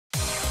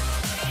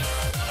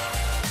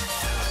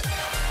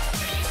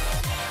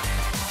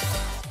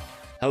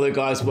Hello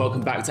guys,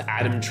 welcome back to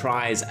Adam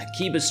Tries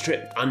Akiba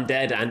Strip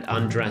Undead and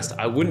Undressed.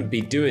 I wouldn't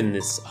be doing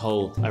this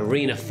whole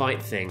arena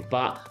fight thing,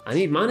 but I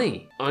need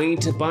money. I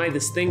need to buy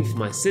this thing for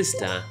my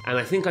sister, and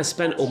I think I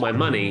spent all my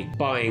money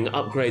buying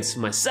upgrades for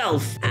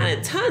myself, and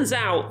it turns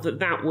out that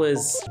that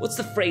was, what's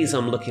the phrase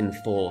I'm looking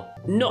for?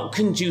 Not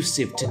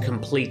conducive to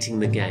completing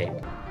the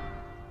game.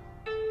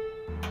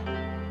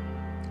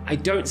 I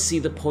don't see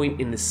the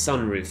point in the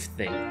sunroof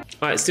thing. All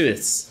right, let's do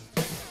this.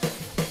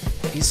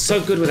 He's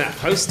so good with that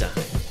poster.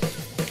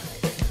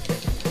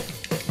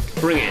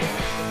 Bring it.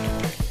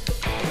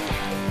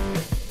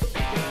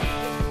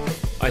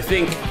 I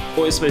think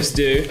what you're supposed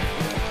to do,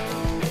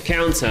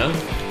 counter,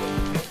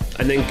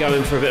 and then go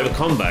in for a bit of a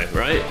combo,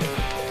 right?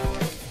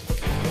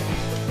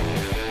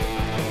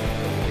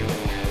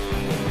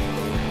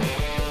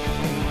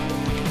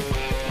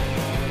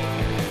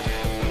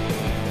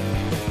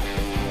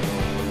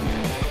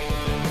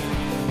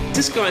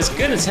 This guy's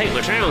gonna take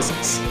my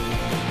trousers.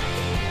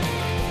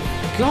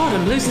 God,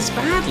 I'm losing this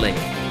badly.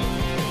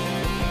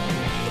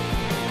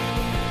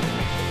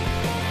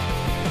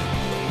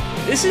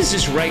 This is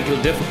just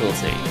regular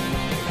difficulty.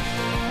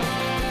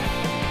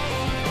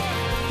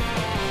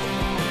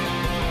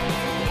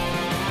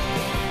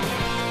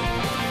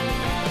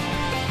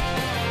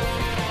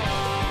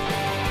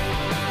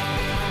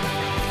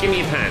 Give me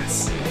your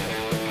pants.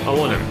 I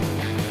want them.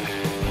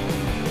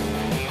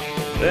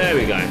 There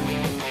we go.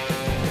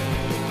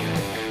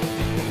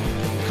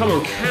 Come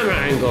on, camera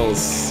angle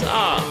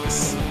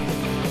sucks.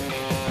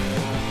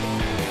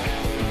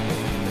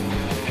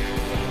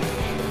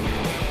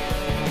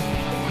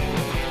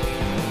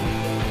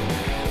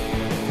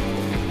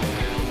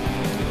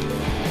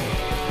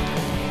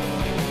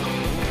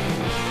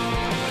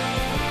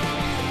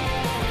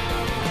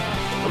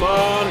 Come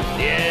on,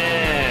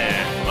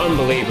 yeah,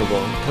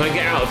 unbelievable. Can I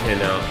get out of here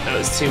now? That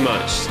was too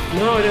much.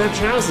 No, I don't have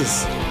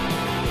trousers.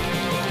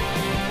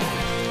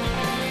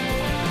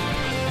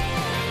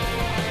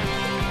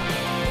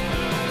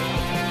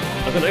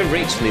 I've got no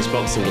reach from these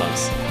boxing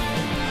gloves.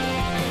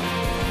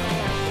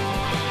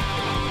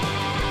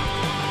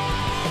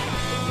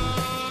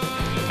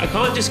 I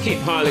can't just keep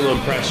piling on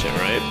pressure,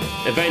 right?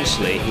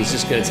 Eventually, he's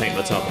just gonna take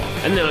my top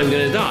off, and then I'm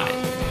gonna die.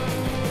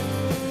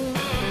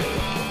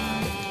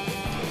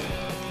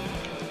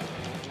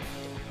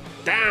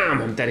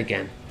 Damn, I'm dead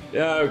again.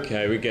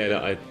 Okay, we get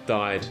it, I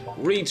died.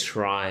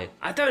 Retry.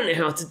 I don't know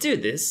how to do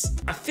this.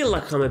 I feel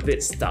like I'm a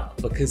bit stuck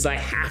because I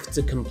have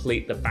to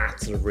complete the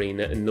battle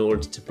arena in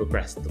order to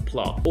progress the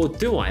plot. Or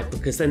do I?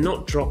 Because they're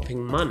not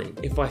dropping money.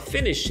 If I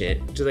finish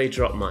it, do they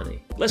drop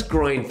money? Let's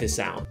grind this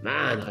out.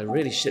 Man, I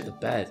really shit the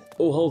bed.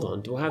 Oh, hold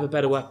on, do I have a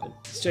better weapon?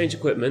 Exchange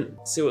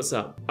equipment, see what's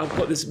up. I've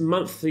got this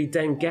monthly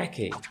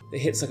Dengeki that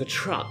hits like a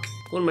truck.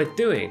 What am I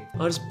doing?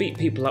 I'll just beat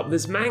people up with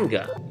this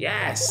manga.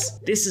 Yes,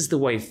 this is the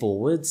way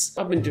forwards.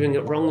 I've been doing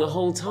it wrong the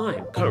whole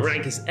time. Current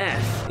rank is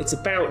F. It's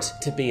about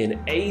to be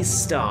an A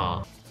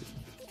star.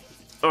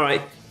 All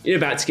right, you're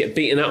about to get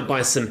beaten up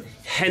by some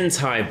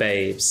hentai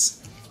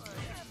babes.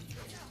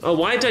 Oh,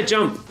 why did I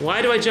jump?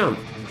 Why do I jump?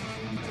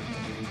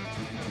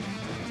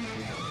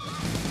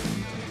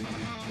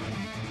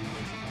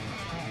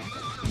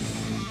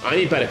 I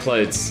need better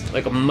clothes,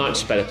 like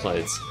much better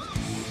clothes.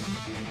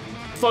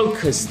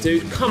 Focus,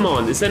 dude, come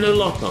on, is there no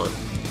lock on?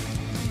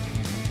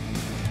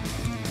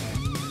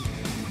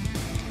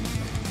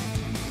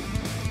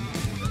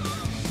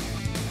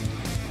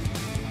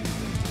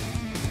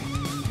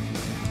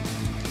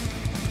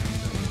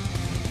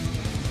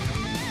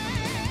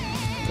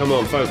 Come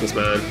on, focus,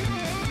 man.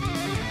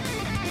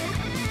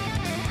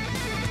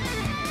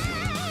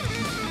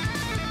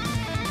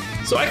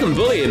 So I can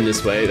bully him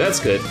this way,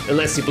 that's good,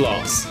 unless he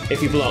blocks. If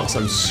he blocks,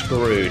 I'm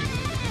screwed.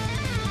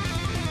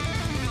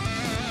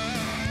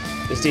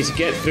 Just need to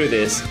get through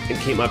this and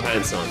keep my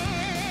pants on.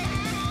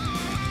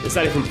 Is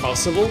that even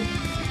possible?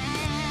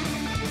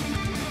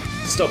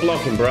 Stop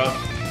blocking, bro.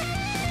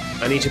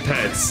 I need your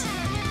pants.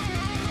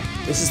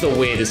 This is the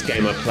weirdest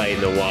game I've played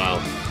in a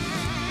while.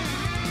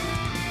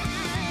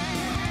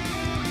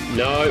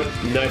 No,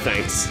 no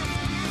thanks.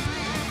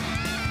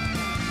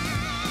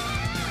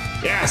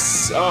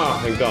 Yes! Oh,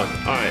 thank God.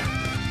 Alright.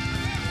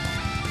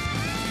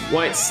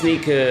 White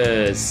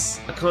sneakers.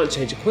 I can't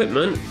change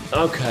equipment.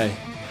 Okay.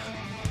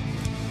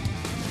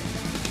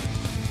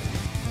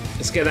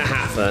 Let's get that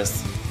hat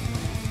first.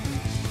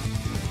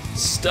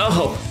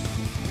 Stop!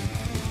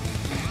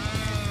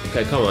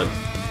 Okay, come on.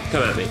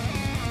 Come at me.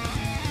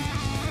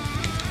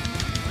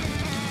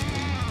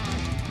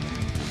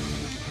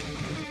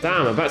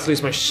 Damn, I'm about to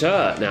lose my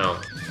shirt now.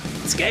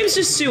 This game's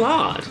just too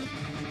hard.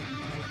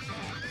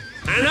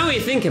 I know what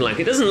you're thinking, like,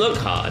 it doesn't look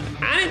hard.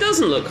 And it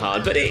doesn't look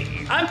hard, but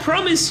I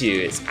promise you,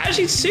 it's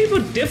actually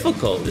super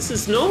difficult. This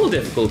is normal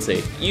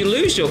difficulty. You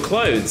lose your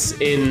clothes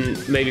in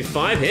maybe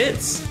 5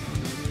 hits.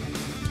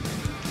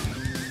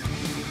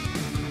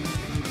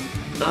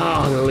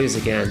 Oh, I'm gonna lose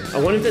again. I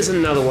wonder if there's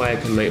another way I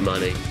can make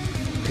money.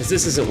 Because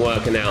this isn't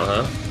working out,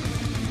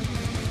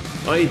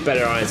 huh? I need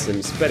better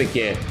items, better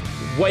gear.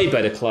 way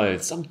better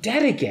clothes. I'm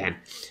dead again.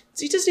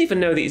 So he doesn't even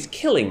know that he's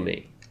killing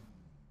me.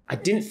 I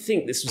didn't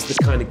think this was the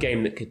kind of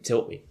game that could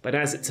tilt me, but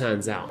as it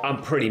turns out,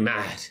 I'm pretty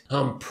mad.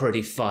 I'm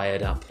pretty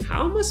fired up.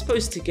 How am I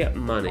supposed to get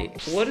money?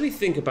 What do we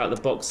think about the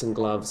boxing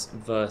gloves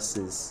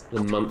versus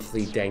the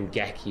monthly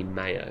Dengeki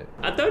Mayo?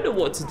 I don't know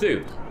what to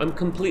do. I'm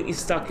completely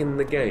stuck in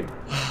the game.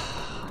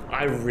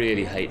 I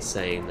really hate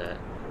saying that.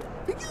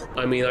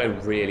 I mean, I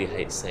really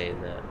hate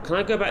saying that. Can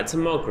I go back to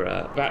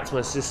Mogra, back to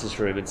my sister's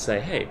room and say,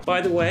 hey,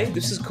 by the way,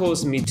 this is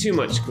causing me too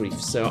much grief,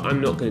 so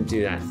I'm not going to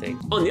do that thing.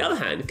 On the other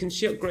hand, can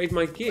she upgrade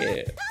my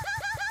gear?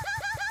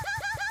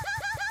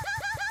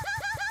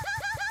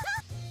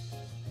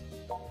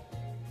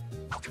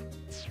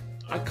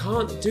 I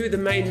can't do the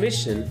main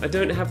mission. I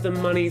don't have the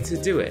money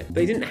to do it.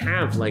 They didn't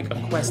have like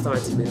a quest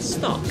item in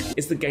stock.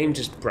 Is the game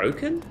just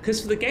broken? Because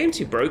for the game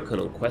to be broken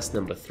on quest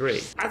number 3,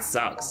 that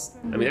sucks.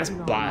 I mean, that's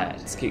bad.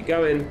 Let's keep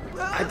going.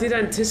 I did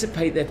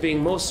anticipate there being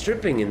more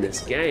stripping in this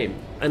game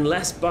and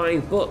less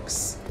buying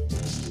books.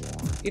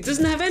 It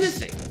doesn't have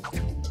anything.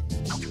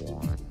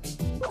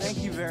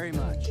 Thank you very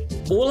much.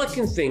 All I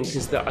can think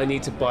is that I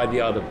need to buy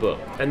the other book.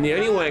 And the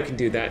only way I can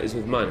do that is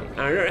with money. And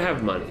I don't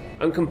have money.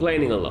 I'm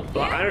complaining a lot,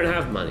 but I don't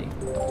have money.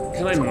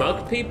 Can I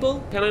mug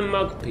people? Can I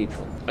mug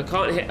people? I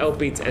can't hit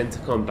LB to enter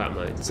combat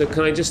mode. So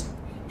can I just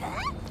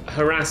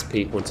harass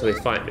people until they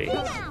fight me?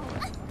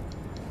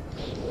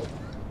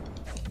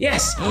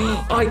 Yes,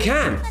 I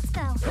can.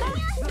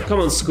 Come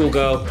on,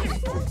 schoolgirl.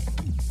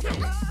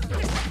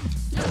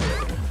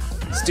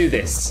 Let's do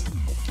this.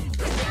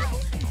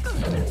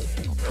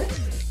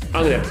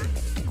 I'm gonna...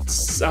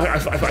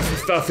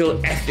 I feel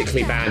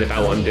ethically bad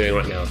about what I'm doing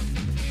right now.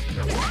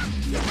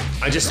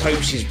 I just hope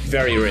she's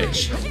very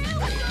rich.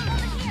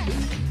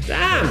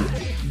 Damn!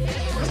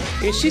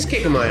 Yeah, she's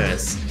kicking my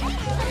ass.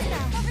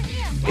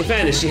 In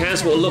fairness, she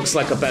has what looks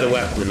like a better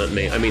weapon than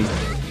me. I mean,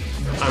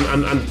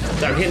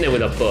 I'm hitting her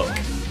with a book.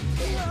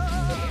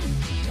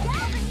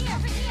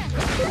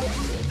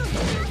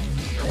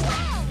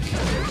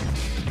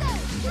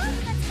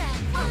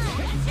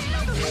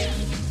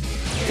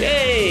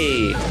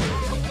 Yay!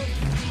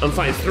 I'm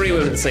fighting 3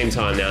 women at the same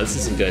time now. This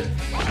isn't good.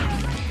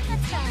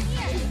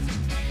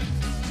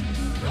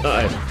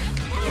 Uh-oh.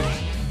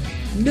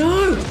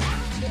 No!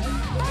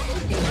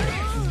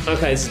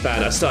 Okay, this is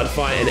bad. I started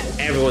fighting and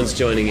everyone's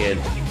joining in.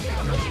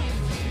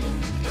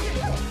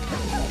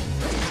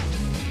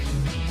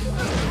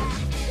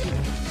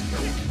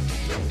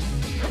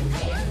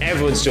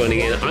 Everyone's joining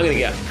in. I'm gonna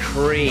get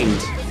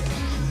creamed.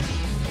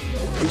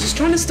 I'm just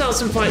trying to start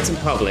some fights in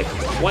public.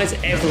 Why is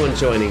everyone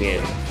joining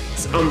in?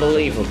 It's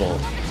unbelievable.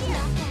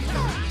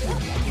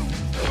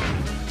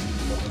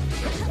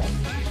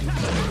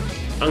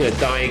 I'm gonna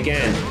die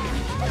again.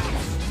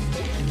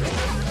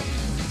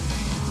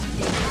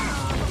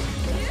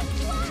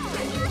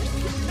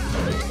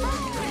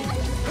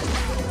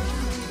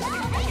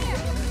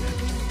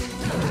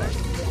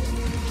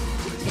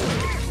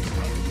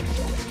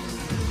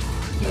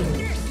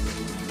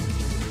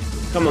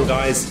 Come on,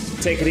 guys,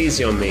 take it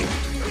easy on me.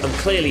 I've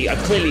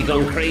clearly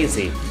gone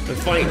crazy. I'm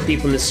fighting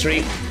people in the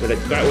street with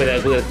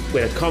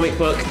a comic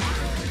book.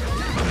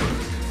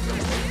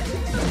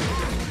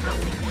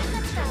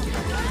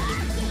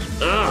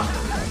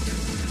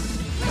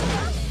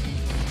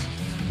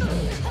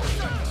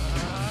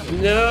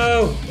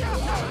 No!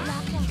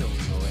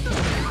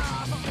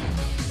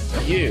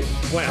 You.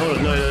 Wait, hold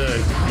on. No.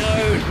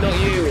 No, not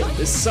you.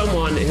 There's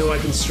someone who I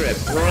can strip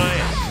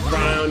right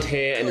round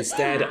here, and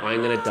instead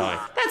I'm gonna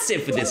die. That's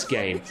it for this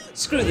game.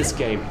 Screw this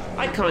game.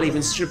 I can't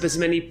even strip as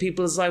many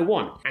people as I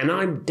want, and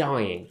I'm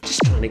dying.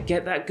 Just trying to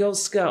get that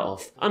girl's skirt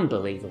off.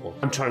 Unbelievable.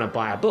 I'm trying to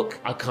buy a book.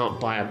 I can't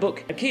buy a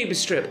book. Akiba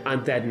strip,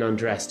 Undead and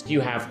Undressed.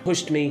 You have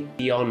pushed me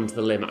beyond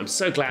the limit. I'm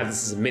so glad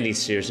this is a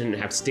mini-series. I didn't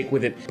have to stick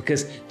with it,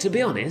 because to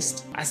be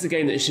honest, that's the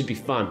game that should be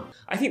fun.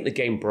 I think the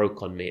game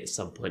broke on me at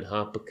some point,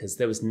 because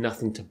there was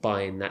nothing to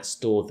buy in that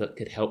store that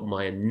could help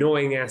my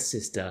annoying ass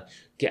sister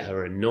get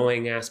her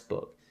annoying ass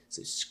book.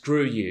 So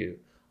screw you.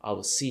 I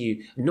will see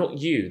you. Not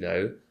you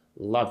though.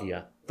 Love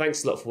ya.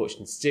 Thanks a lot for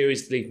watching the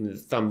series. Leave me the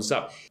thumbs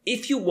up.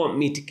 If you want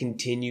me to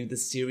continue the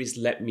series,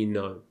 let me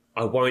know.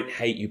 I won't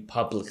hate you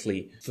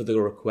publicly for the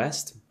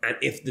request. And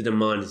if the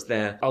demand is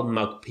there, I'll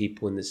mug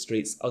people in the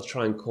streets. I'll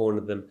try and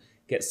corner them,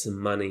 get some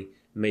money,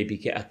 maybe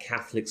get a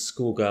Catholic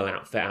schoolgirl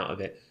outfit out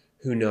of it.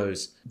 Who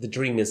knows? The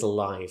dream is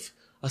alive.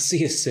 I'll see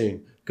you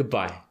soon.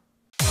 Goodbye.